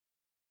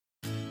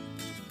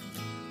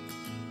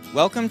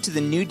Welcome to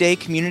the New Day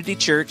Community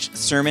Church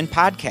Sermon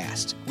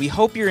Podcast. We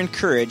hope you're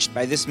encouraged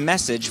by this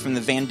message from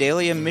the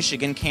Vandalia,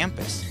 Michigan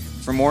campus.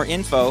 For more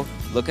info,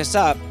 look us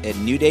up at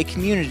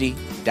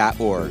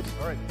newdaycommunity.org.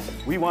 All right.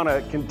 We want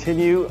to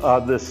continue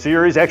this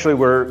series. Actually,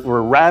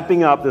 we're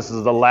wrapping up. This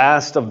is the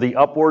last of the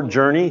upward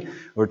journey.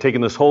 We're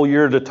taking this whole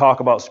year to talk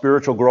about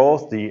spiritual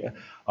growth, the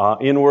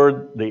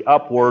inward, the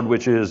upward,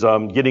 which is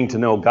getting to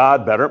know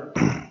God better.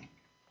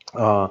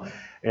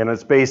 And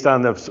it's based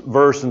on the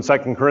verse in 2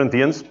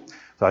 Corinthians.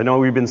 So I know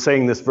we've been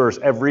saying this verse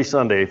every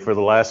Sunday for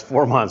the last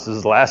 4 months. This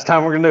is the last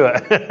time we're going to do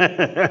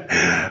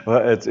it.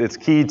 But it's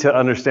key to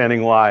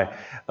understanding why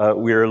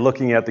we're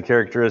looking at the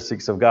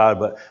characteristics of God.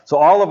 But so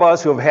all of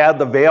us who have had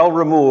the veil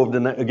removed,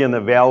 and again, the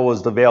veil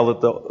was the veil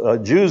that the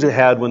Jews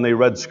had when they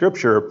read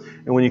Scripture.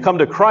 And when you come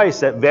to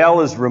Christ, that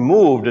veil is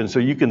removed, and so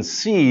you can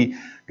see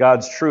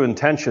God's true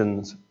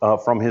intentions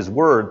from His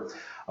Word.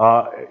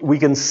 We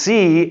can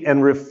see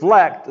and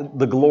reflect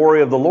the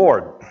glory of the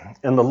Lord.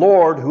 And the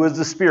Lord, who is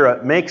the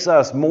Spirit, makes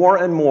us more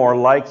and more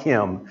like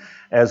Him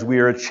as we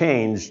are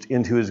changed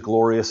into His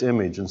glorious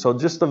image. And so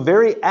just the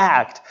very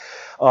act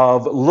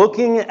of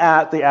looking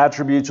at the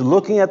attributes,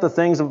 looking at the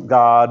things of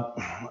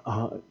God,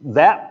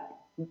 that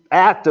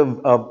act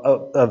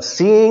of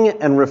seeing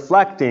and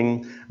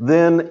reflecting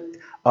then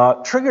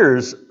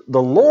triggers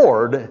the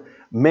Lord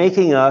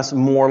making us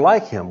more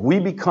like Him. We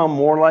become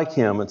more like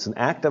Him. It's an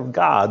act of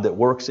God that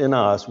works in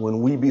us. When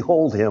we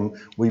behold Him,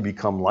 we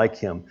become like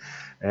Him.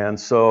 And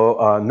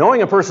so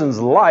knowing a person's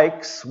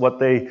likes, what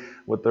they're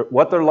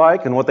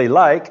like and what they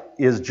like,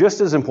 is just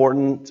as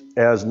important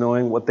as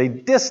knowing what they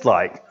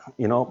dislike.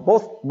 You know,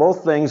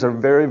 both things are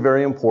very,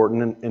 very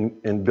important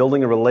in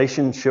building a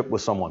relationship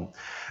with someone.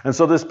 And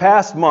so this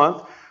past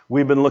month,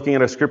 we've been looking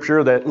at a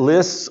scripture that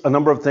lists a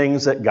number of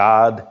things that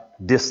God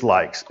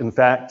dislikes. In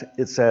fact,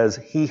 it says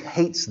He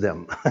hates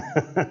them.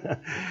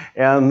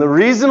 And the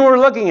reason we're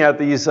looking at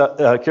these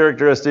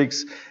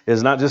characteristics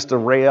is not just to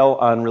rail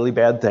on really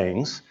bad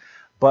things,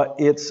 but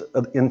its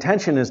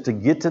intention is to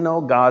get to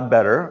know God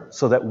better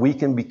so that we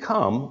can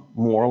become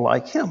more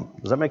like Him.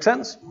 Does that make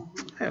sense?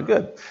 Yeah,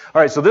 good.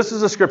 All right, so this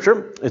is a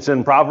scripture. It's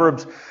in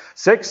Proverbs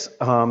 6,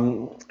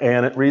 and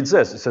it reads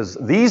this. It says,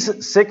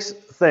 "These 6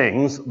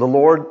 things the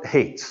Lord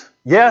hates.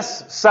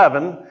 Yes,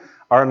 7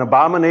 are an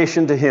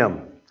abomination to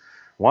Him.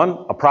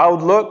 1, a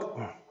proud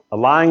look, a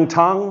lying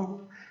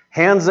tongue,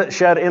 hands that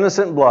shed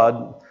innocent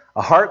blood,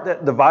 a heart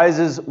that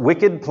devises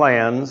wicked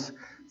plans,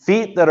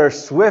 feet that are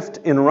swift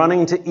in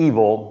running to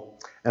evil,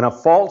 and a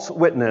false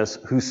witness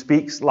who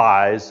speaks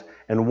lies,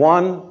 and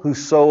one who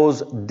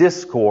sows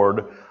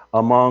discord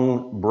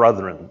among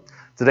brethren."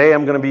 Today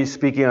I'm going to be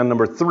speaking on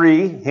number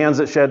 3, hands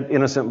that shed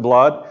innocent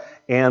blood,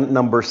 and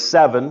number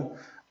 7,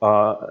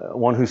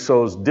 one who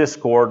sows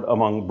discord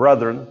among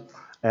brethren.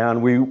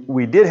 And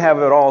we did have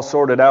it all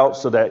sorted out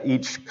so that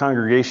each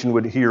congregation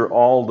would hear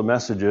all the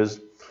messages,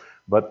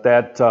 but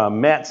that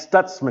Matt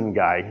Stutzman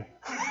guy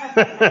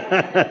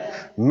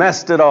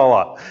messed it all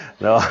up.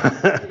 No,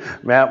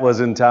 Matt was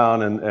in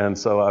town, and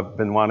so I've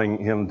been wanting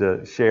him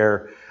to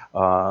share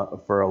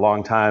for a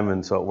long time,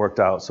 and so it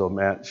worked out. So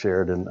Matt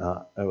shared, and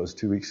it was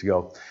 2 weeks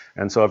ago.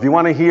 And so if you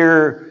want to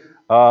hear,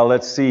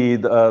 let's see,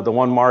 the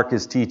one Mark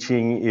is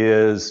teaching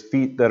is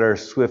feet that are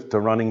swift to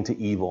running to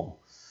evil.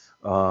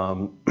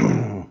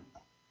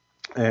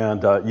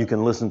 And you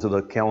can listen to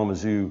the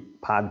Kalamazoo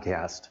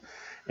podcast,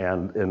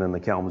 and then the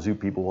Kalamazoo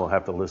people will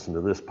have to listen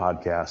to this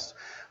podcast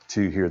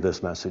to hear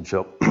this message.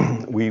 So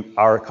we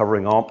are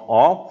covering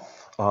all.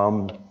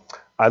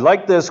 I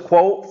like this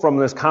quote from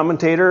this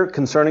commentator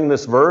concerning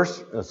this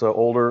verse. It's an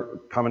older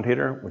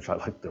commentator, which I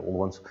like the old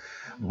ones.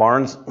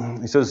 Barnes,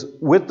 he says,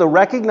 "With the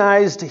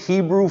recognized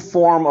Hebrew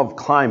form of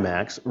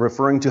climax,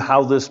 referring to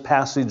how this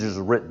passage is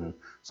written."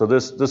 So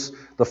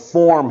the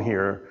form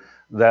here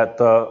that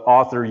the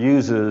author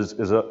uses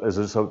is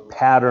a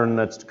pattern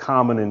that's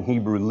common in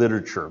Hebrew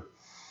literature.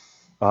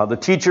 The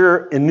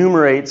teacher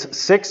enumerates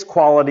 6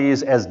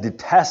 qualities as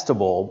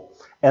detestable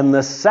and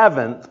the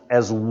 7th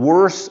as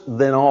worse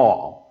than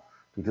all,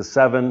 because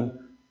 7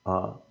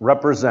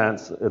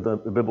 represents, the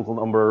biblical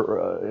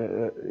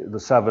number, the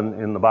 7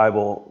 in the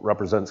Bible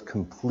represents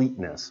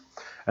completeness.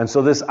 And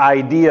so this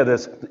idea,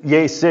 this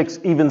yea 6,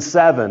 even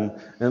 7,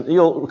 and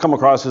you'll come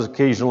across this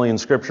occasionally in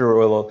Scripture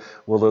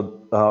where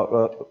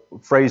they'll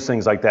phrase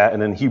things like that,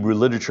 and in Hebrew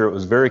literature it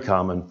was very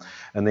common.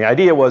 And the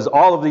idea was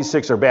all of these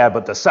 6 are bad,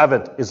 but the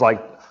 7th is like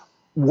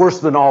worse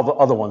than all the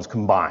other ones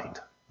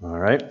combined. All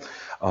right?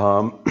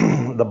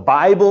 The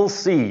Bible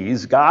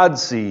sees, God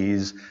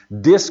sees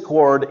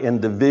discord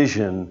and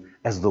division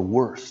as the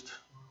worst.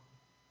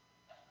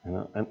 You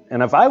know?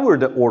 And if I were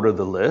to order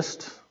the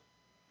list,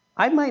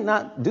 I might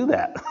not do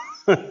that.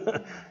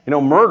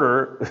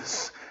 Murder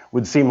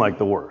would seem like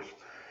the worst.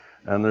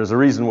 And there's a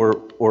reason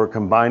we're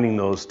combining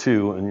those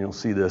two, and you'll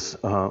see this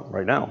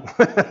right now.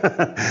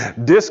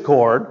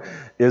 Discord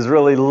is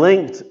really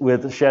linked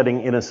with shedding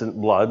innocent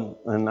blood,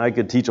 and I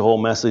could teach a whole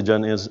message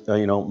on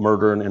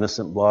murder and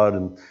innocent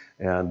blood,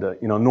 And,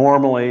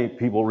 normally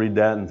people read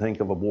that and think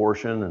of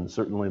abortion, and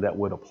certainly that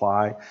would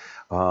apply.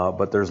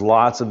 But there's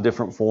lots of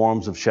different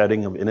forms of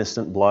shedding of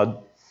innocent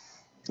blood.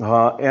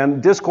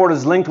 And discord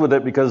is linked with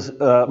it because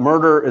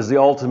murder is the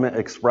ultimate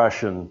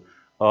expression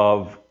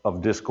of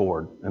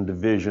discord and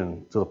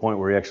division to the point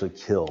where you actually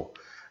kill.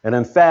 And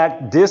in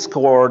fact,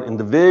 discord and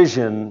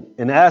division,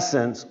 in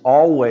essence,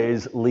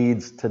 always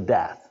leads to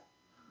death.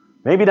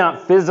 Maybe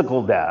not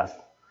physical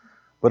death,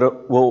 but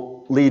it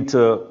will lead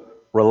to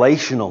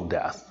relational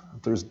death.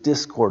 If there's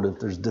discord, if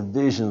there's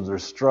division, if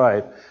there's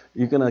strife,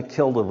 you're going to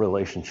kill the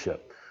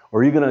relationship.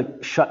 Or you're going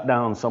to shut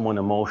down someone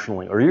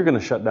emotionally, or you're going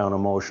to shut down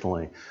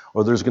emotionally,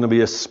 or there's going to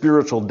be a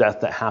spiritual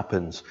death that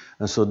happens.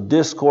 And so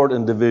discord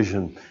and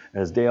division,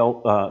 as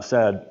Dale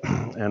said,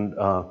 and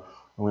I'm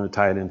going to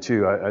tie it in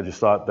too, I just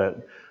thought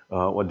that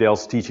what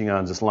Dale's teaching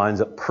on just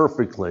lines up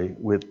perfectly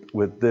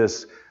with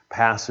this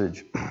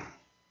passage.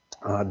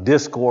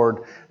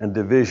 Discord and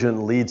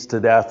division leads to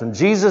death. And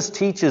Jesus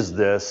teaches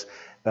this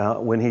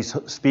when he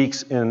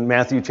speaks in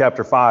Matthew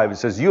chapter 5. He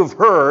says, "You have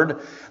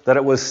heard that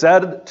it was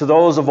said to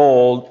those of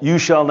old, 'You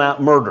shall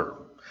not murder.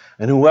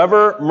 And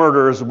whoever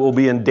murders will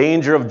be in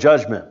danger of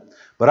judgment.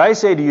 But I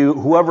say to you,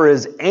 whoever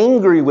is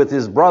angry with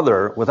his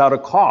brother without a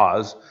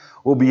cause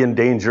will be in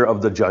danger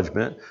of the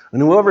judgment.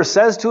 And whoever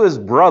says to his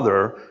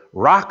brother,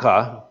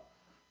 Raka,'"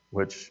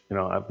 which,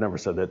 I've never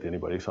said that to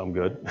anybody, so I'm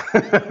good,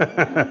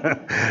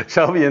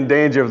 "shall be in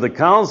danger of the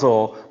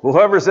council. But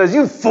whoever says,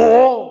 'You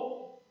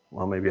fool,'"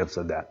 well, maybe I've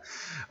said that,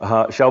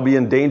 "shall be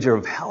in danger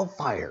of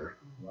hellfire."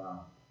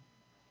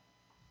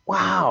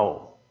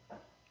 Wow.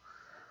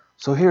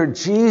 So here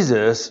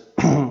Jesus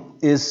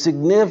is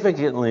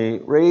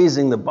significantly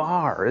raising the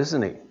bar,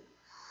 isn't he?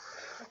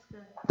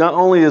 Not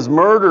only is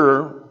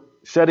murder,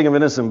 shedding of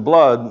innocent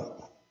blood,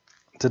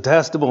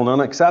 detestable and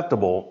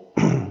unacceptable,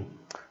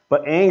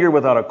 but anger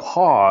without a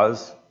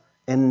cause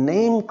and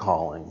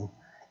name-calling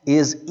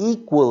is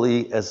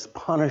equally as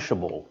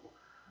punishable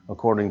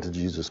according to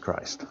Jesus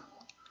Christ.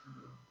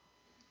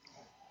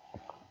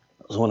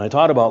 So when I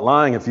taught about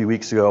lying a few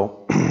weeks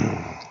ago,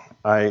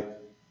 I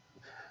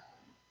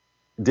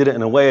did it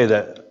in a way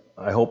that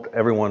I hoped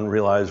everyone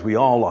realized we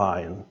all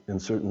lie in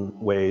certain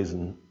ways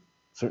and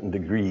certain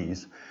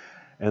degrees.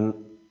 And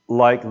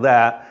like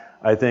that,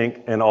 I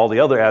think, and all the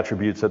other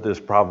attributes that this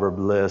proverb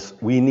lists,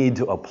 we need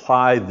to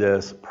apply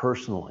this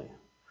personally.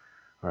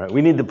 All right,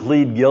 we need to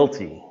plead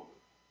guilty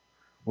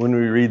when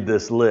we read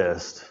this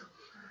list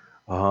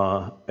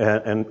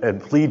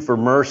and plead for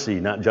mercy,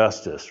 not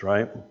justice,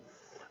 right?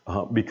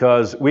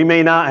 Because we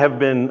may not have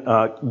been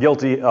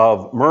guilty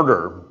of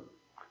murder,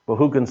 but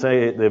who can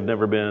say they've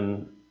never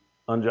been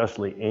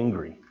unjustly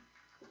angry,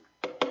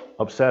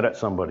 upset at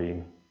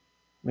somebody,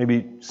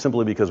 maybe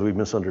simply because we've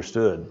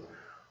misunderstood,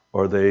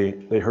 or they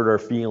hurt our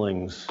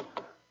feelings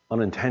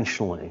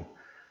unintentionally,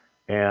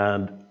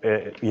 and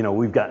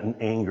we've gotten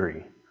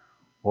angry.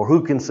 Or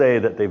who can say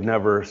that they've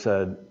never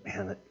said,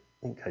 "Man,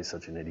 that guy's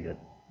such an idiot."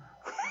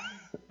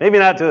 Maybe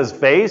not to his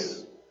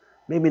face,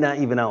 maybe not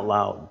even out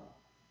loud.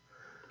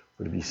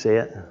 But if you say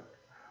it,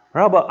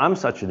 or how about, "I'm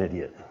such an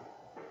idiot.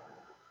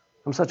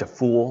 I'm such a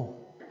fool."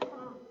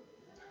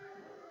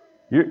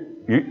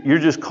 You're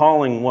just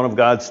calling one of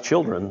God's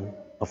children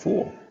a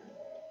fool.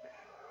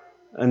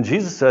 And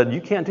Jesus said,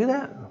 you can't do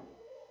that.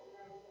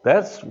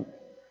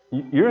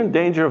 You're in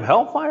danger of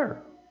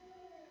hellfire.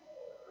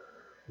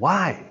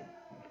 Why?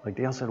 Like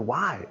Dale said,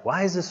 why?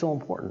 Why is this so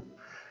important?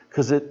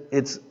 Because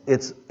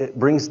it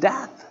brings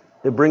death.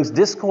 It brings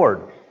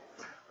discord.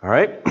 All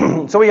right?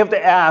 So we have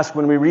to ask,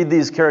 when we read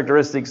these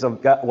characteristics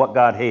of God, what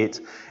God hates,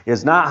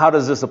 is not how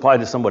does this apply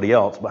to somebody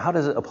else, but how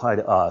does it apply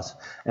to us?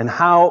 And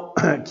how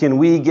can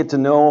we get to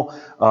know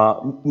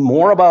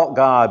more about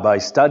God by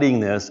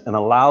studying this and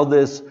allow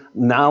this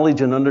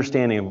knowledge and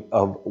understanding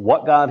of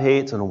what God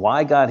hates and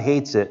why God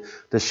hates it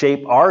to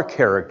shape our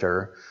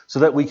character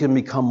so that we can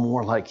become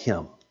more like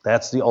Him?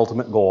 That's the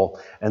ultimate goal.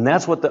 And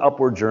that's what the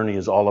upward journey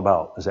is all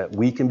about, is that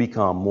we can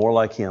become more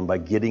like Him by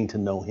getting to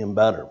know Him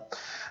better.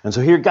 And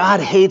so here,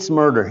 God hates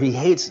murder. He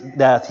hates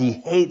death. He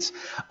hates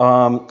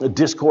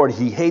discord.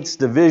 He hates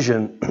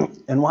division.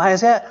 And why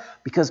is that?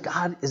 Because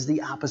God is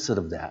the opposite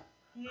of that.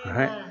 All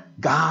right?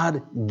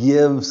 God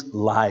gives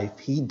life.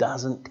 He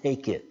doesn't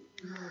take it.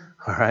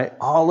 All right?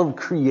 All of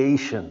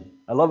creation.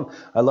 I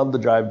love the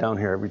drive down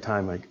here every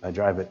time I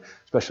drive it,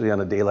 especially on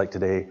a day like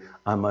today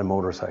on my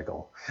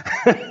motorcycle.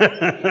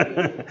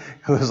 It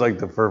was like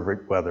the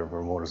perfect weather for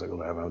a motorcycle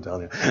driving, I'm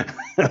telling you.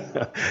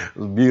 It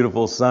was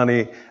beautiful,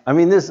 sunny. I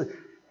mean,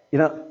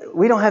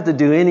 we don't have to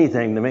do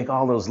anything to make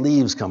all those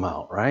leaves come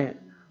out, right?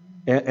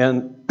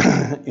 And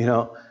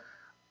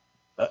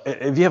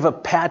if you have a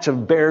patch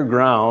of bare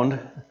ground,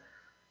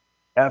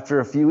 after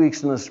a few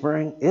weeks in the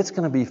spring, it's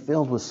going to be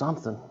filled with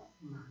something.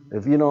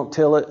 If you don't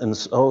till it and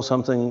sow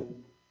something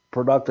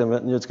productive,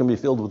 it's going to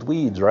be filled with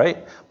weeds,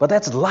 right? But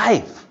that's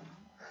life.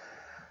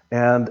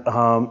 And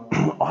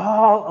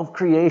all of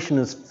creation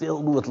is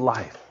filled with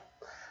life.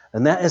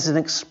 And that is an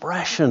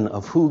expression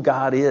of who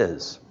God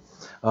is.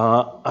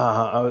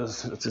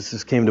 This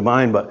just came to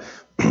mind, but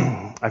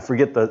I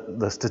forget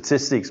the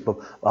statistics, but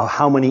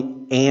how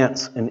many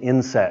ants and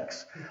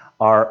insects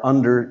are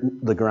under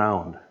the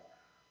ground.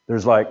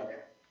 There's like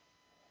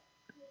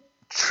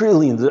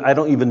trillions, I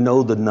don't even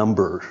know the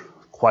number,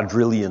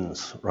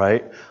 quadrillions,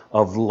 right,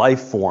 of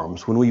life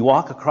forms. When we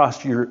walk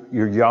across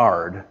your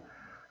yard,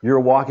 you're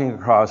walking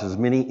across as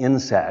many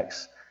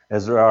insects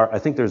as there are. I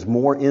think there's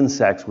more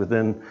insects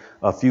within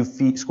a few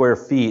square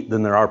feet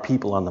than there are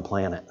people on the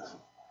planet.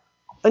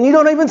 And you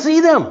don't even see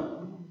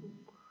them,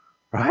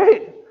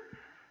 right?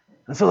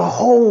 And so the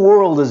whole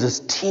world is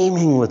just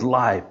teeming with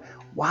life.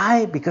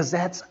 Why? Because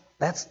that's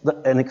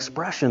an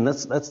expression.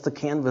 That's the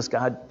canvas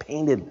God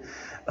painted.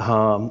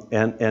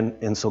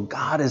 And so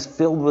God is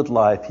filled with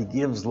life. He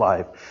gives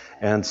life.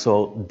 And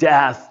so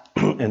death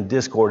and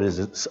discord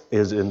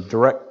is in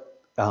direct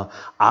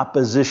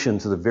opposition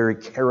to the very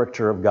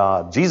character of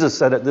God. Jesus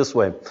said it this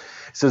way.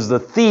 He says, the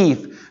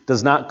thief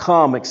does not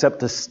come except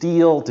to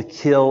steal, to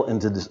kill,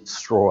 and to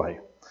destroy.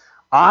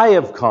 I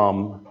have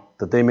come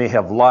that they may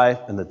have life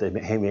and that they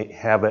may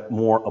have it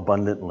more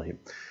abundantly.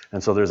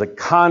 And so there's a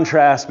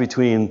contrast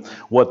between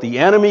what the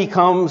enemy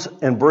comes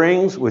and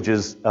brings, which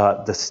is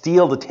to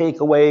steal, to take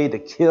away, to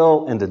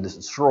kill, and to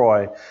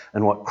destroy,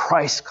 and what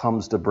Christ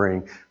comes to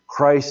bring.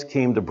 Christ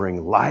came to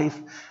bring life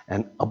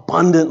and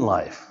abundant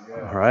life.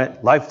 All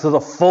right? Life to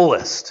the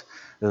fullest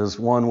is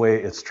one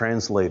way it's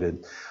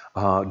translated.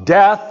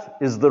 Death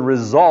is the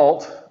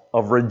result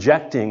of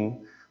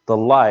rejecting the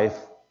life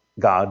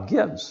God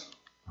gives.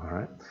 All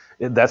right?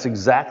 That's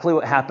exactly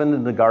what happened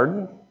in the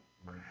garden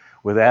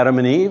with Adam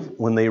and Eve.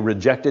 When they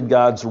rejected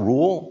God's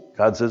rule,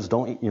 God says,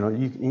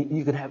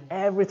 you can have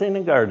everything in the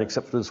garden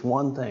except for this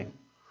one thing.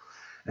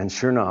 And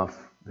sure enough,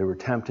 they were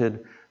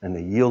tempted and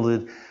they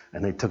yielded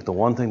and they took the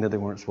one thing that they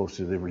weren't supposed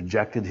to. They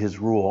rejected his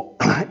rule.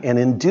 And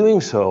in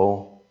doing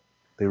so,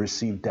 they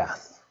received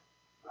death.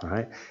 All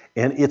right?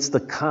 And it's the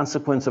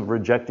consequence of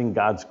rejecting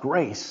God's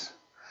grace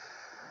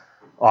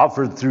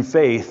offered through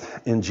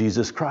faith in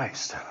Jesus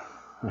Christ.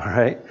 All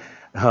right?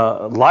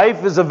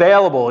 Life is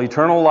available,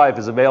 eternal life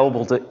is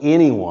available to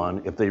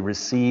anyone if they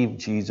receive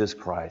Jesus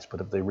Christ.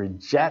 But if they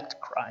reject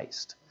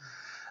Christ,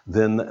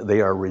 then they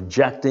are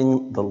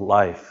rejecting the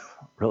life.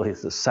 Really,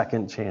 it's the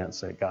second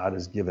chance that God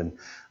has given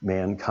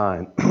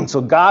mankind.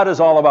 So God is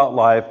all about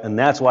life, and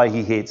that's why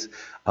he hates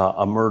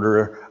a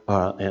murder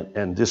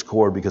and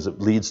discord, because it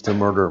leads to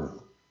murder.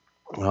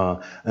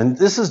 And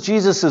this is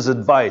Jesus'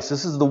 advice.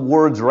 This is the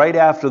words right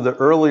after the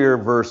earlier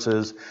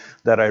verses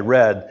that I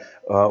read,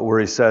 where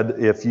he said,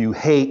 if you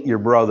hate your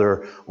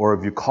brother or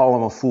if you call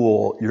him a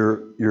fool,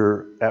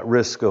 you're at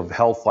risk of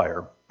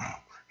hellfire.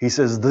 He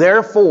says,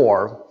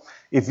 therefore,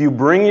 if you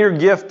bring your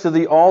gift to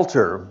the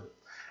altar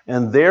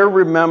and there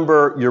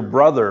remember your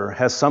brother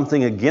has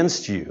something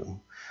against you,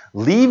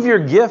 leave your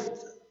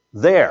gift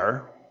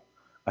there.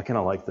 I kind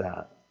of like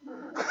that.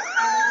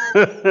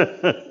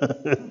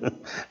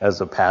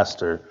 As a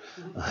pastor,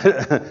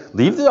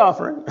 leave the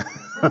offering.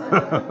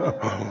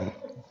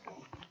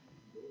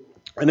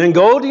 And then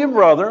go to your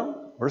brother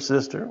or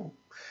sister,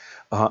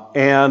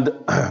 and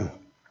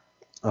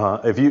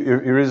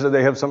if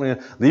they have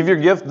something, leave your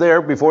gift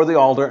there before the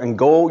altar and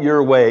go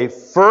your way.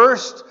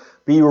 First,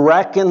 be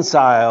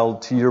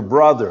reconciled to your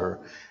brother,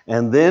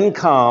 and then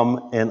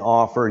come and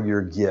offer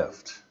your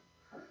gift.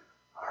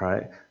 All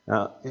right.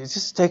 Now,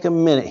 just take a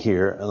minute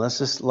here and let's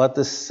just let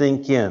this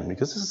sink in,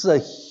 because this is a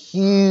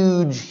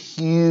huge,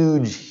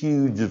 huge,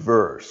 huge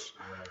verse.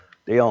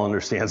 Dale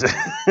understands it.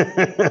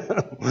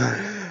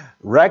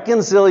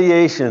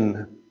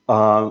 Reconciliation,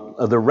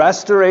 the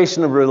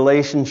restoration of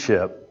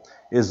relationship,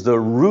 is the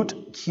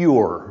root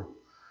cure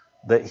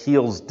that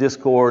heals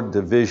discord,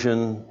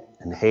 division,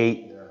 and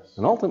hate,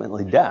 and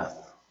ultimately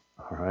death.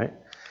 All right?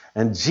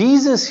 And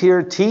Jesus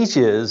here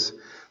teaches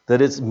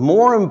that it's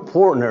more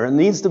important, or it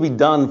needs to be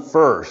done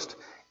first,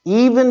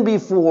 even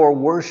before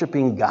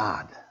worshiping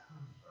God.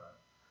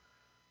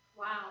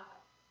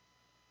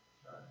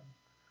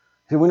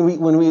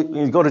 When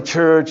we go to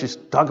church, you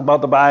talk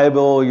about the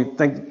Bible, you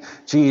think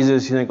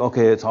Jesus, you think,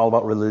 okay, it's all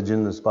about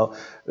religion, it's about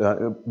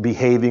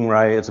behaving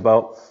right, it's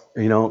about,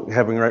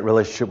 having a right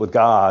relationship with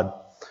God.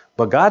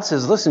 But God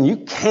says, listen, you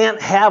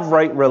can't have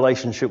right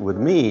relationship with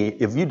me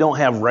if you don't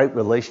have right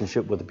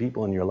relationship with the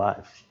people in your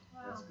life.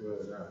 Wow. That's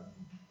good.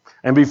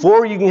 And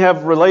before you can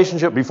have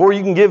relationship, before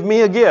you can give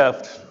me a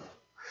gift,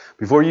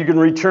 before you can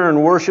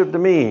return worship to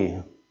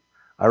me,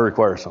 I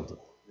require something.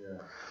 Yeah.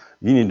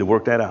 You need to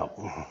work that out.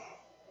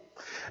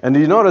 And do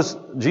you notice,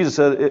 Jesus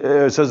said,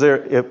 it says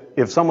there,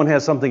 if someone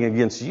has something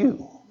against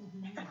you,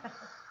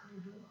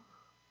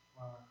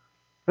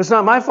 it's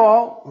not my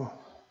fault.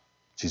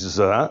 Jesus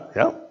said,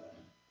 yeah,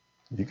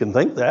 you can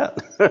think that.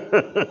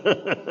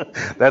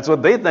 That's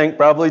what they think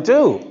probably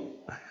too.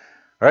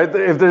 Right?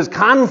 If there's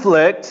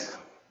conflict,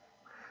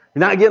 you're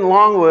not getting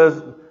along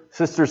with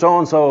sister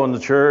so-and-so in the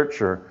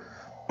church, or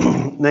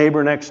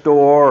neighbor next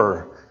door,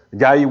 or the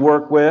guy you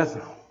work with.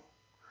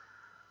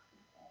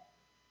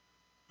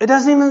 It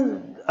doesn't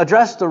even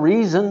address the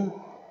reason. It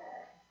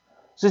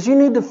says you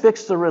need to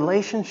fix the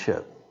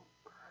relationship.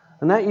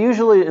 And that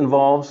usually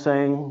involves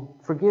saying,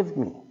 forgive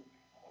me.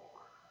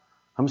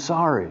 I'm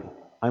sorry.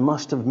 I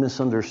must have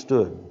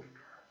misunderstood.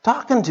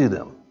 Talking to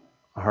them,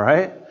 all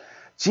right?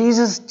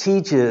 Jesus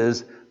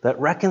teaches that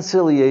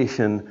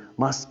reconciliation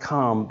must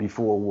come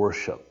before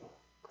worship,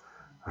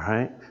 all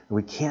right? And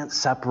we can't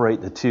separate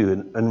the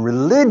two. And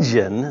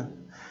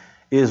religion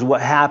is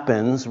what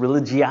happens,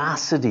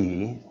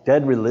 religiosity,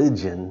 dead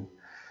religion,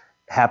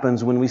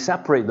 happens when we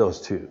separate those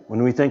two.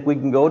 When we think we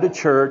can go to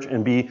church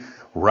and be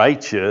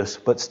righteous,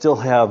 but still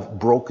have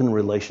broken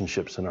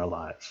relationships in our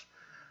lives.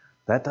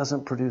 That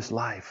doesn't produce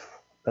life.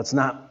 That's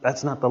not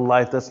the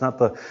life, that's not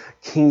the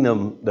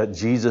kingdom that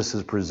Jesus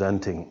is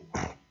presenting.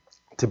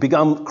 To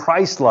become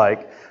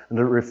Christ-like and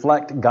to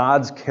reflect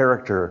God's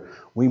character,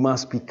 we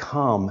must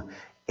become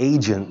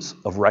agents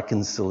of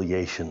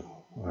reconciliation.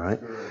 All right?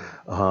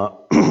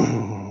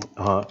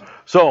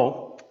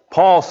 So,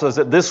 Paul says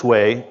it this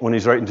way when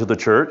he's writing to the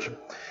church.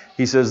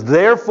 He says,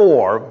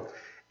 therefore,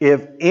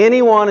 if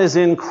anyone is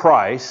in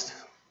Christ,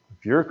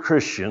 if you're a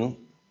Christian,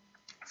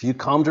 if you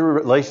come to a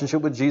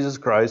relationship with Jesus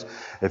Christ,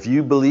 if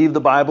you believe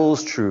the Bible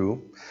is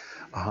true,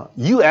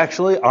 you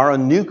actually are a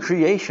new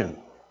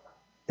creation.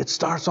 It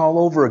starts all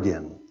over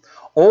again.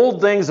 Old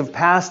things have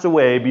passed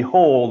away.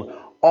 Behold,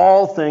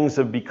 all things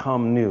have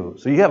become new.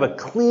 So you have a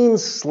clean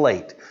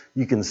slate.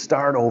 You can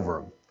start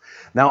over.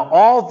 Now,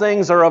 all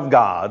things are of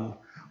God,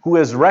 who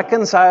has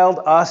reconciled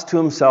us to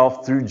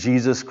himself through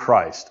Jesus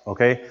Christ.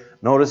 Okay?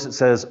 Notice it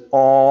says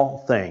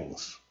all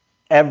things.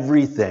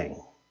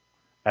 Everything.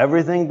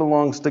 Everything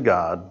belongs to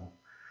God.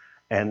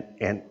 And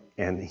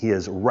he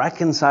has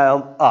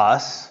reconciled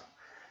us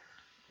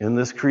in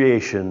this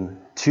creation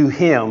to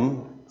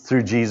him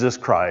through Jesus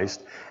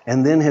Christ,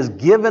 and then has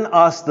given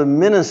us the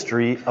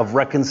ministry of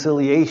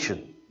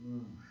reconciliation.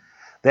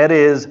 That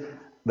is,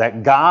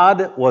 that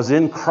God was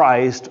in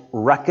Christ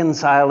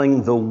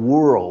reconciling the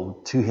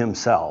world to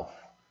himself,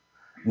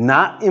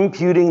 not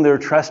imputing their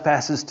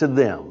trespasses to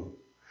them,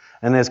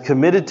 and has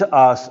committed to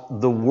us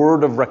the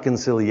word of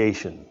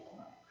reconciliation.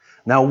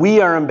 Now we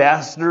are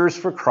ambassadors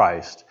for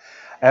Christ.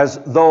 As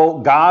though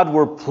God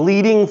were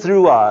pleading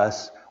through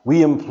us,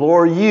 we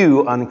implore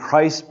you on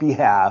Christ's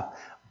behalf,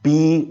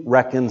 be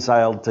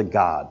reconciled to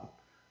God.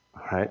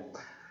 All right?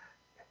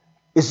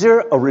 Is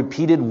there a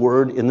repeated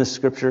word in this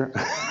scripture?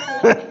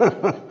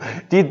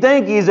 Do you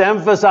think he's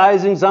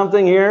emphasizing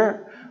something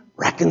here?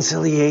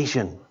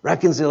 Reconciliation.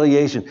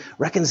 Reconciliation.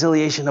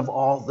 Reconciliation of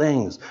all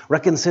things.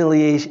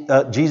 Reconciliation.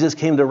 Jesus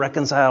came to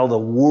reconcile the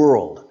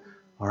world.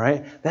 All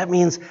right? That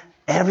means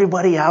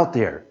everybody out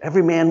there,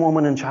 every man,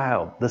 woman, and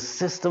child, the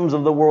systems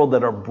of the world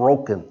that are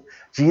broken.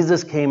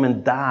 Jesus came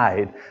and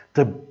died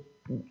to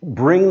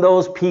bring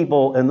those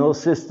people and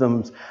those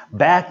systems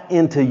back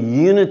into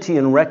unity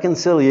and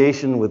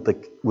reconciliation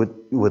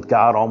with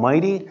God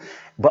Almighty.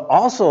 But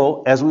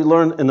also, as we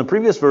learned in the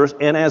previous verse,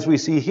 and as we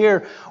see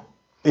here,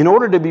 in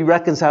order to be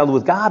reconciled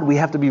with God, we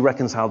have to be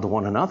reconciled to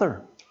one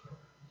another.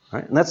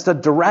 Right? And that's the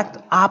direct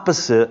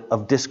opposite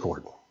of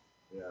discord.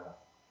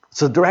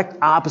 It's a direct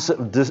opposite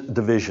of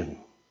division.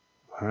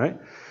 All right?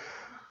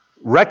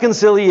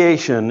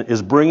 Reconciliation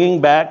is bringing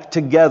back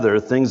together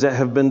things that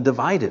have been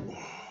divided.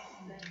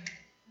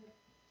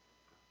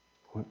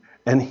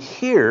 And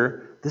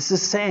here, this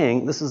is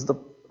saying, this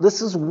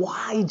is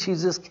why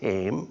Jesus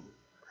came,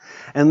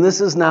 and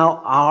this is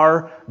now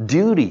our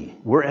duty.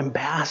 We're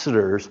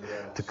ambassadors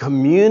to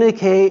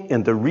communicate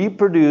and to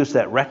reproduce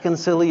that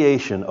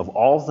reconciliation of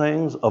all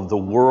things, of the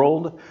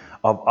world,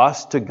 of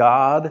us to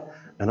God,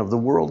 and of the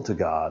world to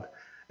God,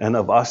 and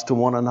of us to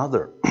one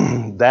another.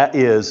 That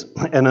is,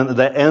 and in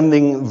the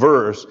ending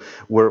verse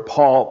where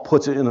Paul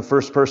puts it in the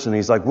first person,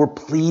 he's like, we're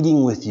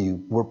pleading with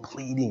you. We're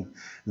pleading.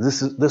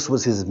 This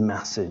was his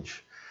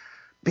message.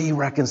 Be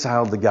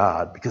reconciled to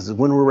God. Because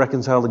when we're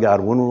reconciled to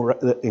God,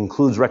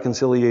 includes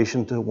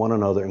reconciliation to one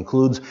another,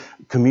 includes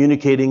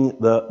communicating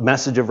the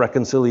message of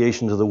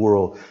reconciliation to the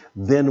world,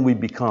 then we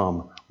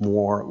become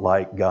more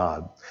like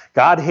God.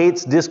 God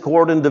hates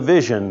discord and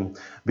division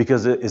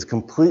because it is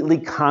completely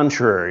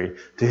contrary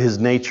to his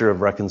nature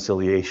of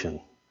reconciliation.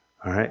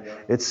 All right?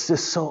 It's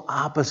just so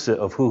opposite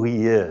of who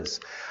he is.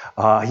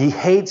 He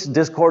hates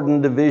discord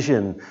and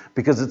division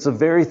because it's the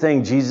very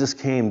thing Jesus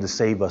came to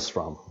save us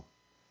from.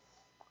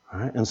 All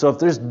right? And so if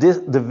there's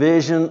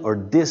division or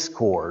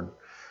discord,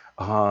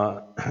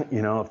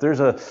 if there's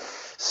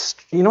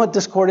you know what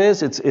discord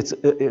is?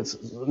 It's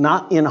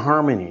not in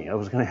harmony. I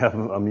was going to have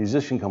a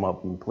musician come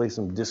up and play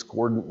some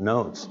discordant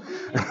notes.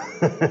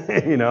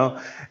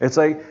 It's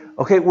like,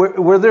 okay,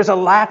 where there's a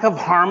lack of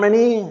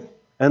harmony,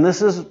 and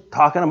this is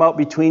talking about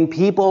between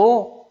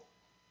people,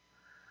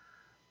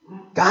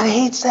 God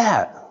hates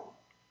that.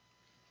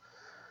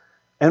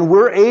 And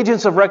we're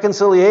agents of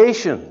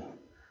reconciliation.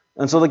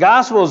 And so the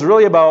gospel is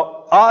really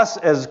about us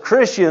as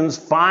Christians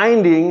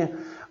finding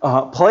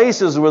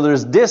places where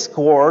there's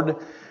discord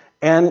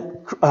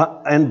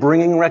and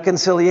bringing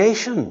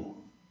reconciliation.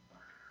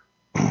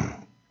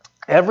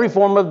 Every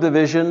form of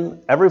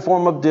division, every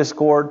form of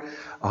discord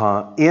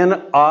in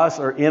us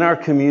or in our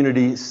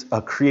communities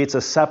creates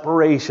a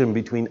separation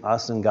between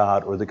us and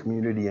God, or the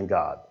community and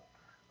God.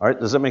 All right,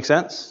 does that make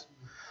sense?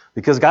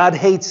 Because God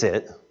hates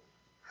it.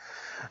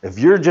 If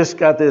you're just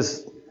got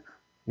this,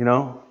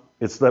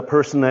 it's that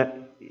person that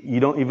you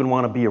don't even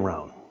want to be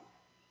around.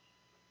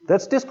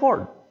 That's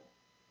discord.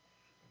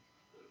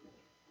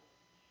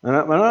 And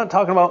I'm not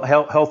talking about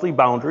healthy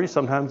boundaries.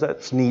 Sometimes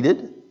that's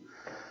needed.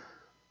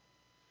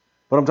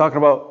 But I'm talking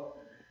about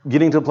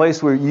getting to a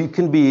place where you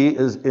can be,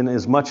 in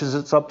as much as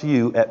it's up to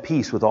you, at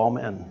peace with all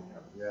men.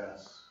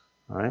 Yes.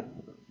 All right?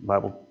 The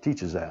Bible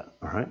teaches that.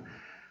 All right?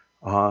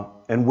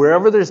 And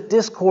wherever there's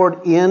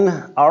discord in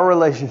our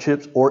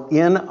relationships or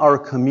in our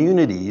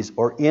communities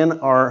or in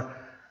our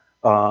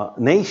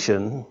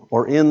nation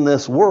or in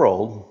this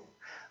world,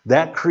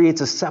 that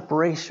creates a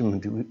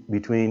separation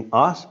between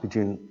us,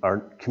 between our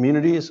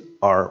communities,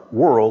 our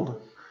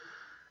world,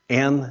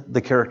 and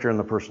the character and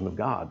the person of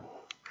God.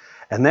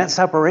 And that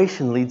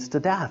separation leads to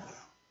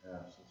death.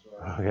 Yes, that's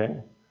right.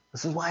 Okay?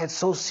 This is why it's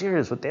so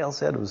serious. What Dale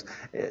said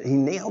he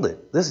nailed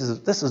it. This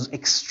is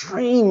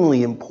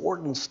extremely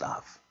important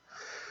stuff.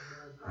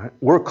 Right?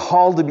 We're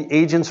called to be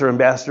agents or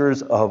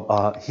ambassadors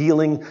of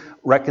healing,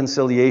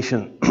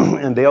 reconciliation.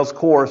 In Dale's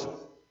course,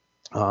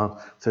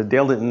 so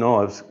Dale didn't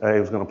know I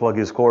was going to plug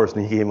his course,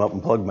 and he came up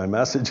and plugged my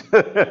message.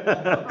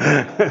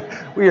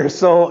 We are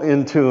so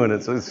in tune.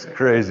 It's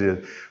crazy.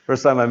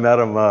 First time I met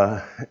him,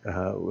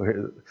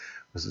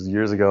 this is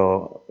years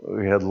ago,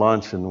 we had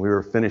lunch, and we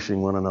were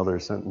finishing one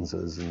another's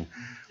sentences. And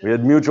we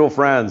had mutual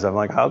friends. I'm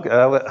like, how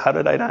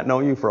did I not know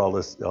you for all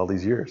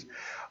these years?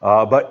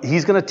 But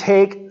he's going to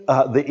take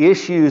the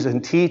issues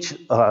and teach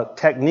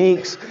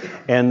techniques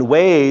and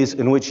ways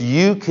in which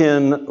you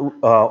can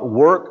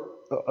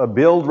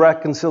build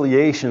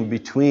reconciliation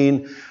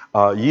between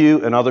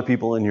you and other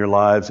people in your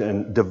lives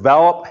and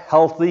develop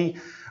healthy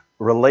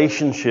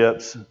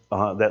relationships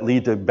that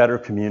lead to better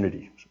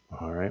communities.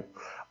 All right?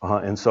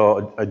 And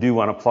so I do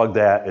want to plug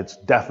that. It's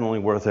definitely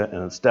worth it,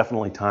 and it's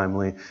definitely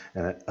timely,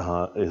 and it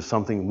is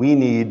something we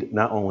need,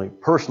 not only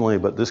personally,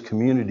 but this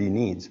community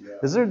needs. Yeah.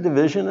 Is there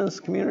division in this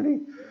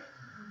community?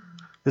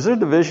 Is there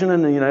division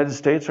in the United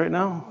States right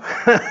now?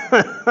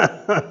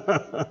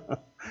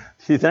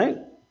 Do you think?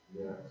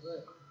 Yes.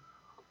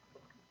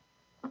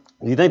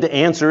 Do you think the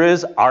answer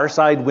is our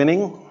side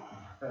winning?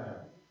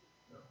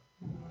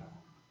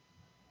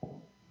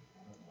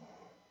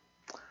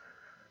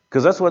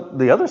 Because that's what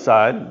the other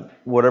side,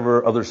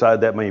 whatever other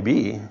side that may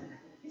be,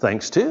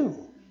 thinks too.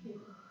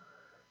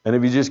 And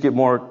if you just get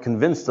more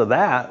convinced of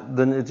that,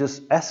 then it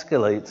just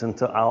escalates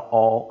into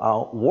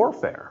all-out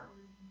warfare.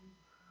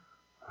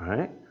 All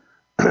right?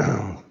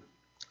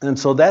 And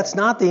so that's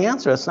not the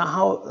answer. That's not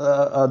how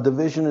a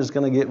division is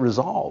going to get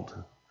resolved.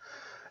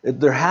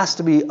 There has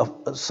to be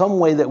some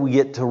way that we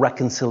get to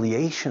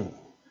reconciliation,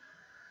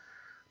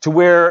 to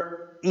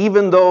where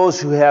even those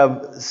who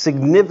have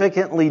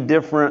significantly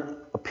different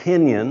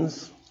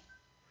opinions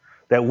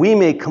that we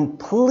may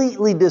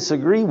completely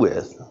disagree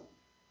with,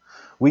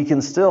 we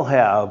can still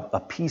have a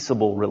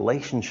peaceable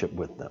relationship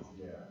with them.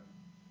 Yeah.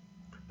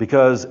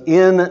 Because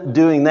in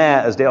doing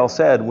that, as Dale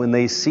said, when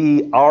they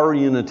see our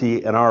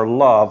unity and our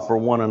love for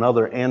one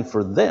another and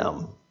for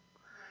them,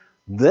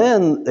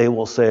 then they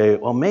will say,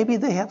 well, maybe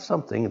they have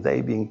something,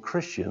 they being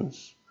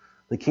Christians,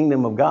 the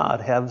kingdom of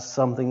God, have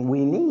something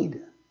we need.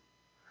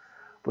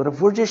 But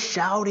if we're just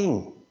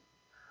shouting,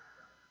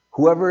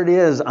 whoever it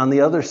is on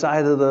the other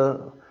side of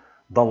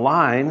the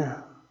line,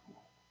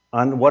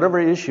 on whatever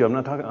issue,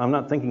 I'm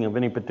not thinking of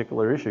any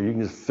particular issue. You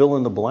can just fill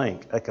in the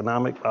blank.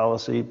 Economic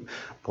policy,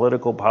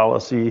 political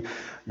policy,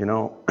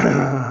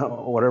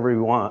 whatever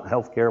you want.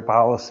 Healthcare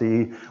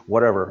policy,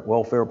 whatever.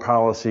 Welfare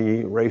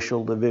policy,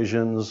 racial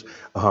divisions,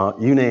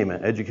 you name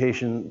it.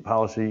 Education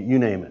policy, you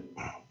name it.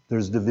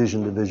 There's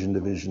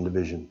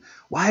division.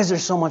 Why is there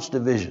so much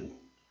division?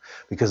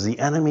 Because the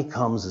enemy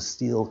comes to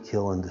steal,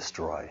 kill, and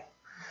destroy.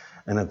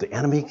 And if the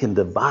enemy can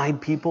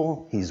divide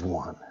people, he's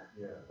won.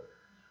 Yeah.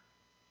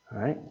 All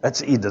right?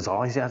 That's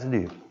all he's got to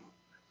do.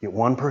 Get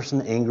one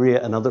person angry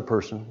at another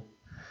person,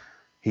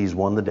 he's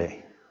won the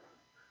day.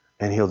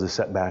 And he'll just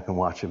sit back and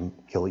watch them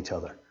kill each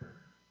other.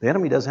 The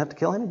enemy doesn't have to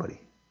kill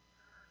anybody.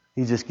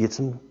 He just gets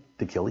them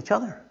to kill each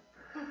other.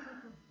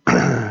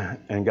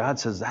 And God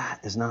says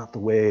that is not the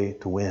way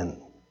to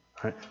win.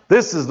 Right?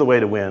 This is the way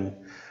to win.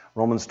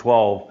 Romans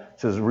 12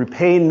 says,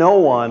 repay no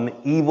one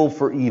evil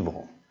for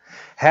evil.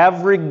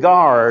 Have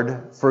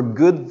regard for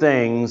good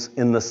things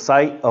in the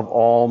sight of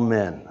all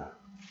men.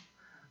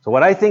 So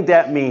what I think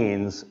that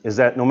means is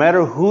that no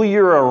matter who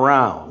you're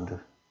around,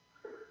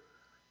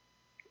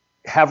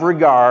 have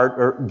regard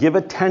or give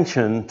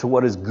attention to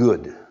what is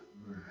good.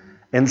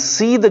 And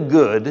see the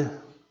good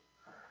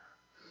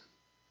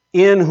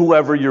in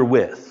whoever you're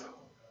with.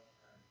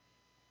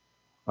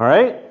 All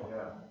right?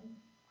 Yeah.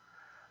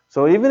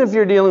 So even if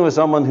you're dealing with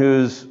someone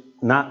who's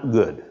not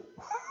good,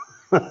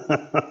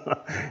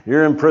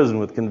 you're in prison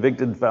with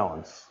convicted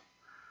felons,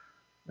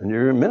 and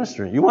you're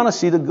ministering, you want to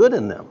see the good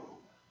in them.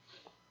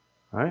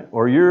 Right?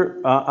 Or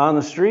you're on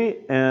the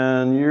street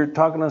and you're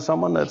talking to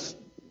someone that's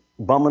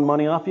bumming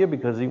money off you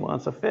because he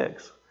wants a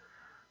fix.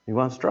 He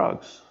wants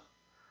drugs.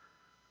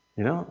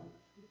 Do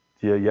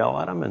you yell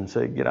at him and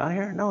say, get out of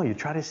here? No, you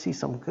try to see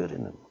some good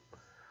in them.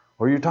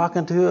 Or you're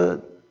talking to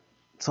a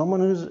someone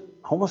who's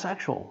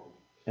homosexual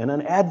and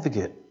an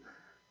advocate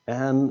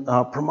and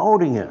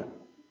promoting it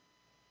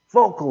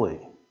vocally?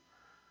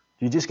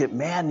 Do you just get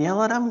mad and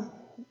yell at them?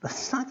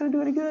 That's not going to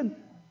do any good.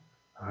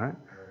 All right?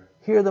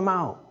 Hear them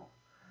out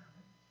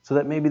so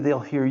that maybe they'll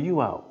hear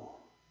you out.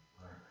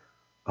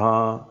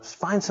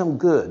 Find some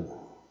good.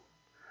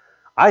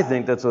 I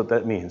think that's what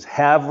that means.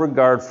 Have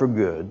regard for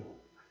good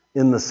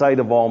in the sight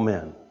of all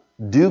men.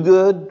 Do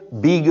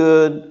good, be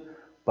good,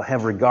 but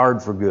have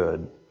regard for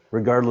good,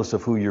 regardless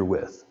of who you're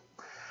with.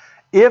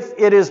 If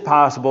it is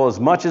possible, as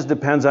much as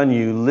depends on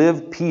you,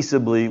 live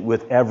peaceably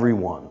with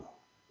everyone.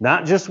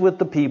 Not just with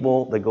the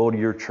people that go to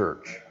your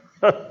church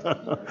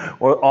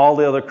or all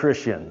the other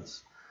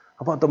Christians.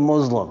 How about the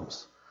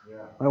Muslims? Yeah.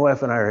 My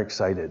wife and I are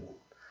excited.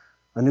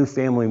 A new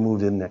family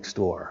moved in next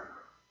door.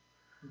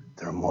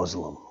 They're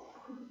Muslim.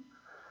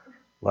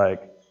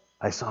 Like,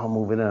 I saw them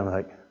move in and I'm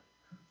like,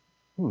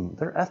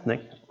 they're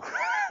ethnic.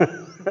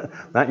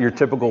 Not your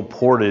typical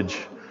Portage.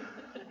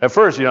 At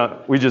first,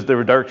 they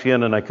were dark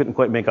skinned and I couldn't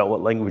quite make out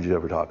what language they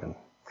were talking.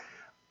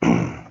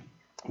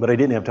 But I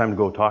didn't have time to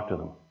go talk to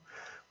them.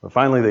 But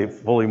finally, they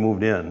fully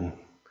moved in,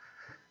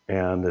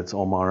 and it's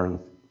Omar and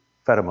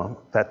Fatima.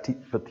 I don't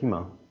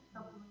know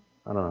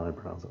how to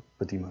pronounce it.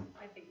 Fatima.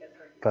 I think that's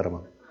right.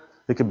 Fatima.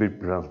 It could be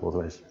pronounced both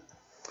ways.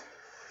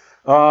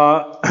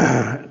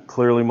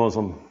 Clearly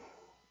Muslim.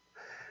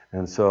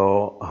 And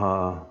so,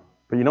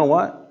 but you know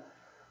what?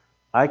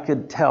 I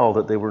could tell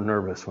that they were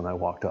nervous when I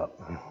walked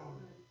up.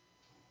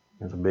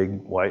 There's a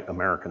big white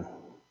American.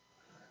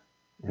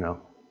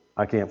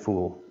 I can't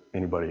fool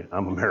anybody.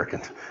 I'm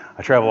American.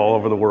 I travel all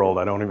over the world.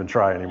 I don't even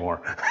try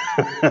anymore.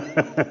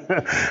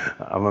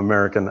 I'm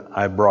American.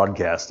 I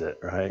broadcast it,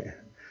 right?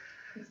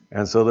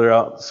 And so they're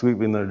out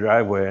sweeping their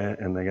driveway,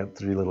 and they got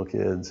 3 little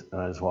kids, and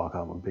I just walk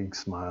out with a big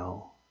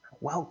smile.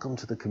 Welcome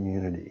to the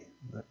community.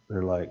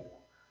 They're like,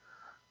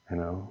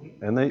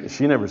 and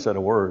she never said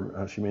a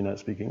word. She may not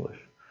speak English.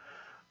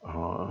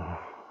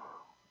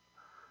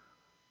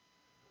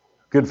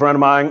 Good friend of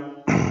mine,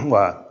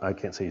 well, I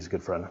can't say he's a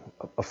good friend.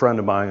 A friend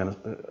of mine and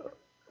a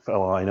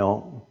fellow I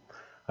know.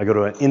 I go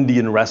to an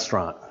Indian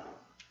restaurant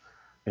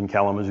in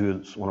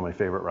Kalamazoo. It's one of my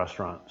favorite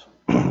restaurants.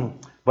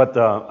 But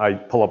I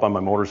pull up on my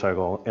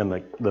motorcycle,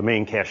 and the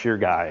main cashier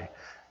guy,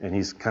 and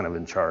he's kind of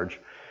in charge,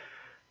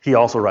 he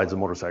also rides a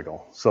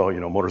motorcycle. So,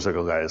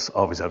 motorcycle guys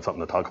always have something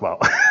to talk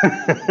about.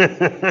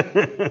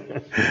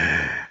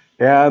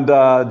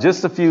 And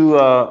just a few,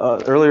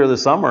 earlier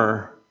this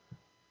summer,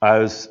 I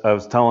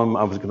was telling him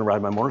I was going to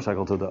ride my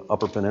motorcycle to the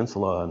Upper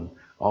Peninsula and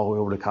all the way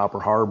over to Copper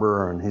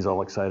Harbor, and he's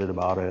all excited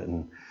about it.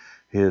 And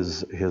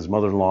his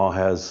mother-in-law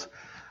has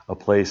a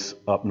place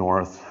up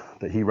north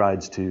that he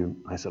rides to.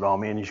 I said, "Oh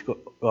man, you should go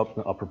up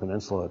the Upper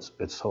Peninsula.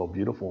 It's so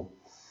beautiful."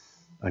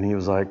 And he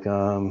was like,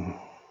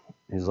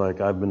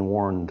 "I've been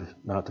warned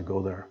not to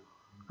go there."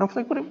 I was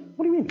like, "What do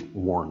you mean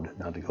warned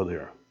not to go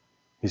there?"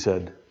 He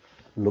said,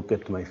 "Look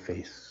at my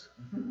face."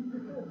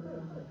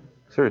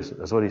 Seriously,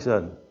 that's what he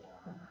said.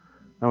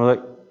 I was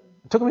like,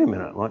 it took me a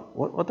minute. I'm like,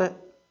 what that?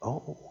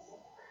 Oh.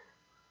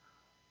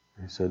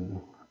 I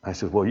said,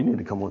 "Well, you need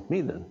to come with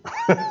me then."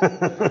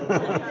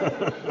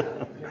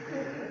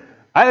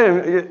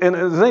 And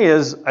the thing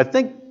is, I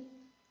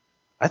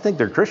think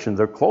they're Christians.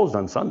 They're closed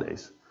on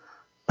Sundays.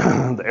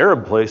 The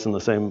Arab place in the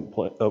same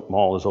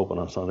mall is open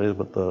on Sundays,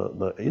 but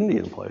the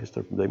Indian place,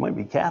 they might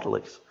be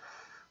Catholics.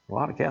 A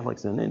lot of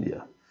Catholics in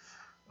India.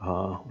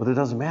 But it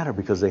doesn't matter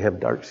because they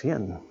have dark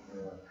skin.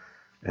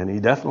 And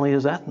he definitely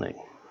is ethnic.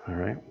 All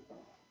right.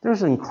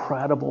 There's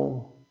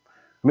incredible.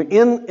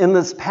 In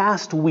this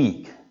past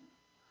week,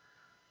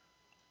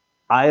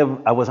 I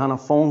was on a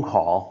phone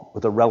call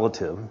with a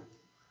relative,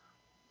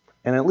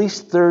 and at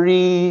least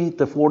 30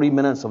 to 40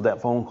 minutes of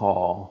that phone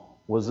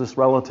call was this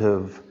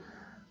relative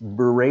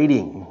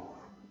berating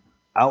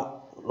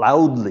out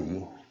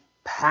loudly,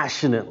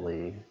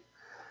 passionately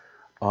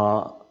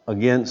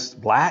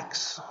against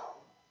blacks,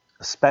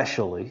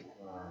 especially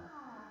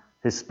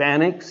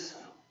Hispanics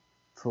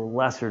to a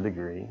lesser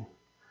degree,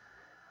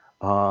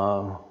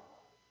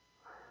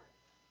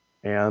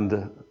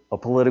 and a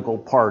political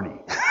party.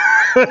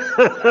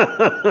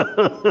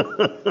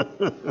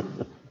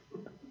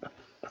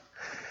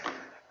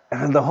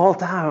 And the whole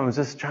time I was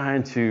just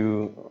trying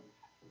to,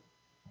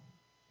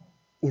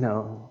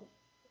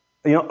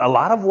 a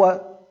lot of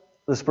what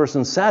this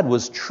person said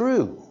was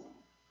true,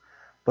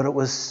 but it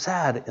was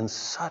said in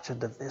such a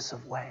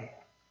divisive way,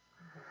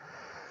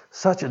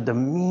 such a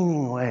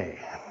demeaning way.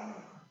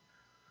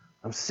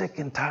 I'm sick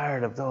and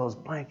tired of those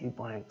blankety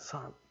blank,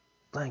 son,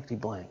 blankety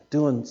blank,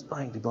 doing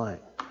blankety blank.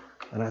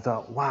 And I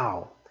thought,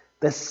 wow.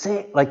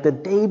 Like the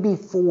day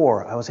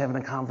before, I was having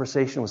a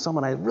conversation with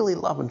someone I really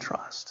love and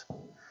trust.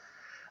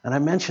 And I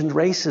mentioned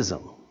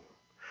racism.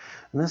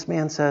 And this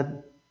man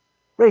said,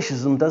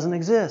 "Racism doesn't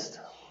exist."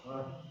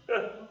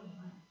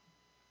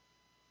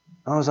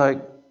 I was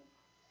like,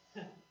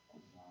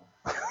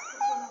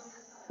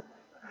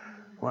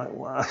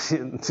 well,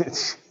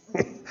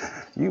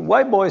 you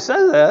white boy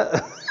said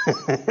that.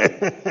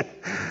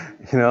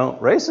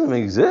 Racism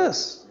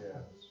exists.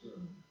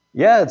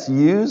 Yeah, it's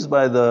used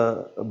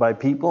by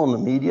people in the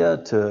media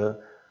to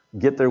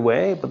get their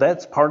way, but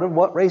that's part of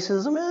what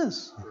racism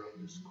is.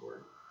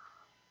 Discord.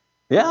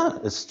 Yeah,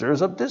 it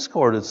stirs up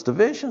discord, it's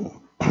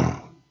division.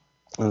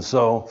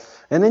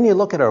 And then you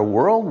look at our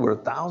world where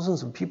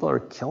thousands of people are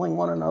killing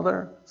one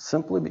another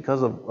simply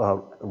because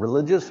of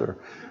religious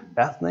or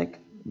ethnic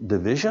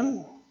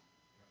division.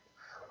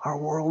 Our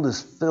world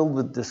is filled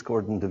with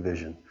discord and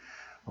division.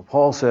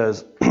 Paul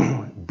says,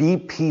 be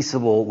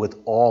peaceable with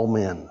all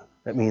men.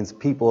 That means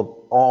people of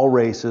all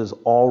races,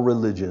 all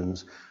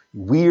religions.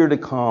 We are to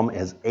come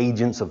as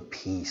agents of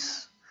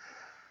peace,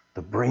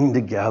 to bring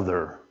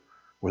together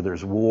where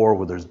there's war,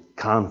 where there's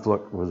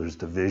conflict, where there's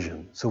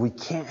division. So we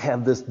can't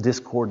have this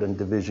discord and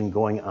division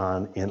going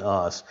on in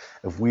us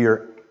if we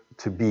are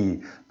to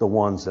be the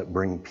ones that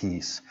bring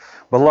peace.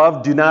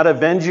 Beloved, do not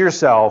avenge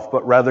yourself,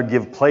 but rather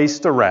give place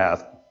to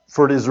wrath.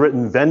 For it is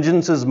written,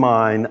 vengeance is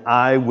mine,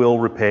 I will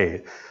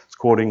repay. It's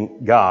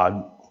quoting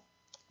God,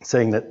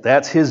 saying that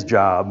that's his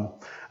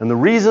job. And the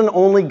reason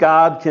only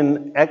God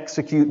can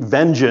execute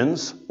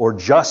vengeance or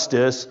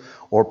justice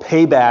or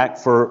payback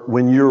for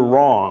when you're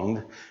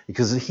wronged,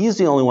 because he's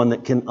the only one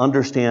that can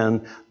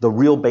understand the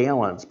real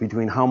balance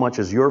between how much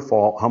is your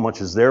fault, how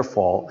much is their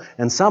fault,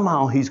 and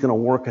somehow he's going to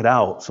work it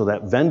out so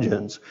that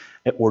vengeance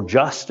or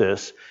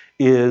justice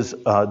is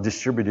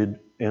distributed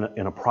in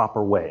a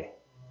proper way.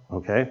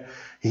 Okay?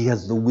 He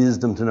has the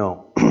wisdom to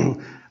know.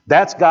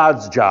 That's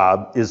God's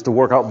job, is to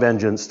work out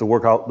vengeance, to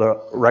work out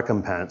the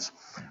recompense.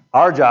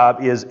 Our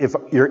job is, if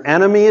your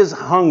enemy is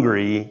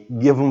hungry,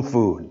 give him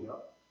food.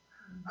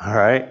 All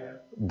right?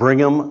 Bring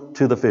him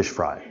to the fish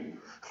fry.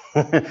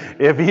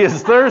 If he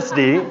is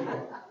thirsty,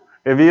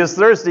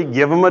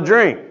 give him a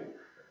drink.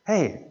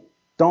 Hey,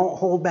 don't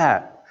hold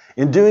back.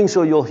 In doing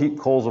so, you'll heap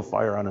coals of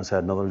fire on his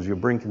head. In other words, you'll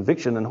bring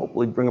conviction and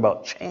hopefully bring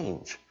about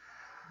change.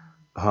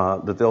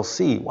 That they'll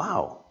see,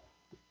 wow.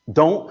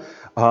 Do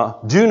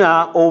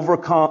not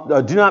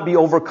be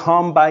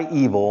overcome by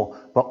evil,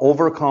 but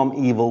overcome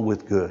evil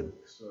with good.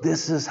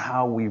 This is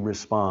how we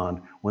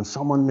respond. When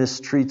someone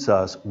mistreats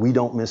us, we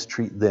don't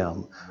mistreat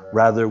them.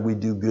 Rather, we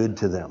do good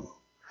to them.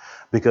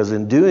 Because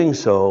in doing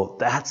so,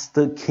 that's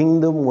the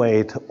kingdom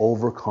way to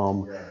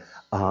overcome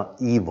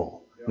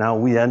evil. Now,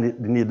 we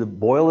need to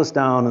boil this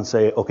down and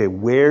say, okay,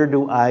 where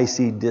do I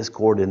see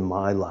discord in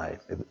my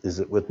life? Is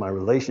it with my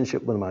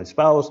relationship with my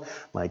spouse,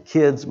 my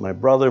kids, my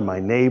brother, my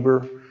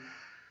neighbor?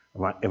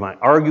 Am I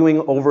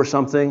arguing over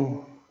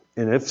something?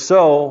 And if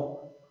so,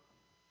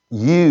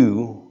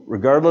 you,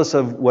 regardless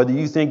of whether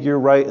you think you're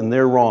right and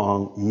they're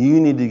wrong, you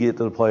need to get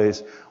to the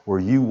place where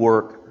you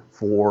work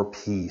for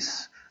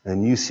peace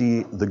and you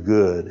see the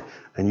good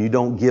and you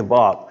don't give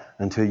up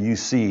until you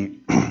see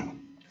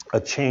a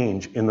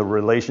change in the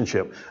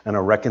relationship and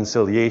a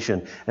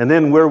reconciliation. And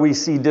then where we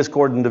see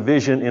discord and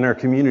division in our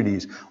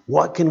communities,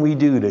 what can we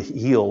do to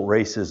heal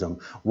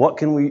racism? What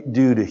can we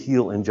do to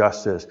heal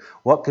injustice?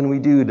 What can we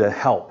do to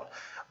help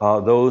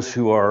those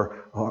who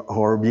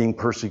are being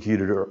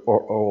persecuted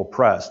or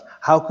oppressed?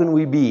 How can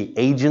we be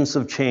agents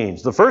of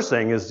change? The first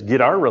thing is get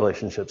our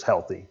relationships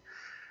healthy.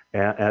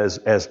 As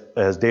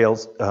Dale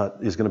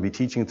is going to be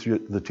teaching through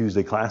the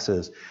Tuesday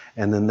classes,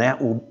 and then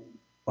that will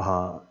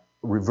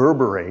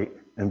reverberate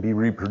and be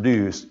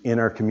reproduced in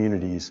our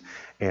communities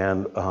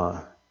and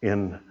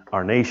in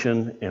our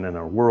nation and in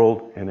our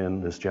world and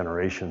in this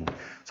generation.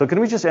 So can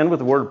we just end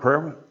with a word of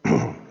prayer?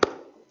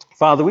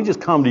 Father, we just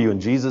come to you in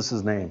Jesus'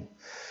 name.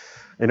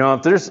 You know,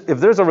 if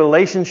there's a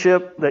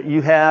relationship that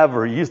you have,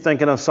 or you're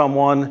thinking of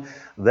someone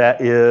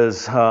that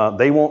is,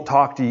 they won't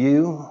talk to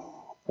you,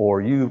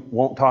 or you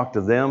won't talk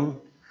to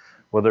them,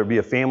 whether it be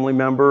a family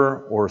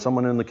member or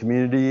someone in the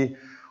community,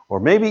 or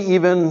maybe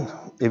even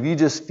if you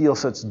just feel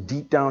such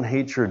deep down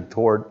hatred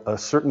toward a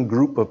certain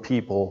group of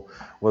people,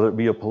 whether it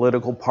be a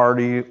political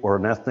party or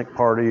an ethnic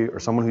party or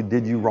someone who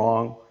did you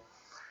wrong,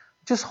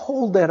 just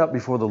hold that up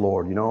before the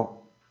Lord. You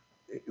know,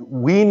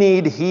 we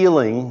need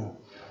healing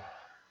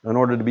in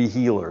order to be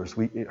healers.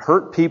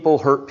 Hurt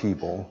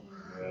people,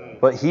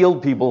 but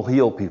healed people,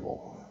 heal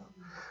people.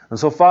 And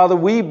so, Father,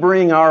 we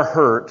bring our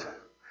hurt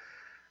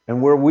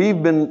and where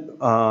we've been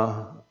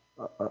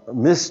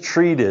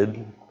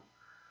mistreated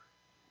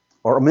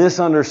or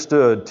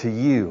misunderstood to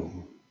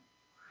you.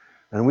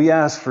 And we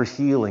ask for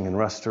healing and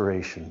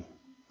restoration.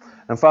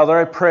 And Father,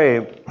 I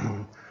pray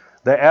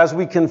that as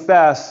we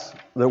confess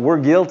that we're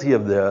guilty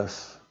of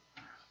this,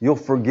 you'll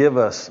forgive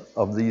us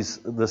of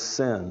this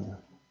sin.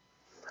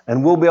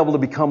 And we'll be able to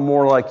become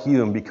more like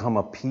you and become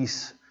a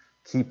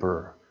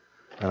peacekeeper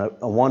and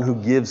a one who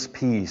gives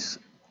peace.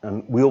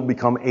 And we'll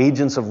become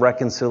agents of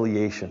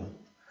reconciliation.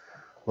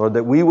 Lord,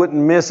 that we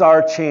wouldn't miss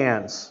our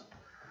chance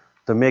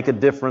to make a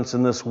difference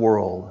in this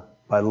world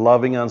by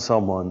loving on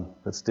someone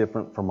that's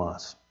different from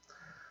us.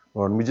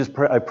 Lord,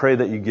 I pray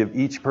that you give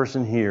each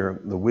person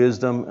here the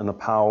wisdom and the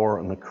power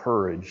and the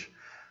courage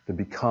to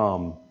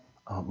become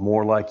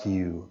more like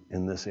you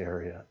in this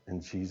area.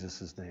 In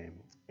Jesus' name,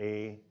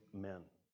 amen.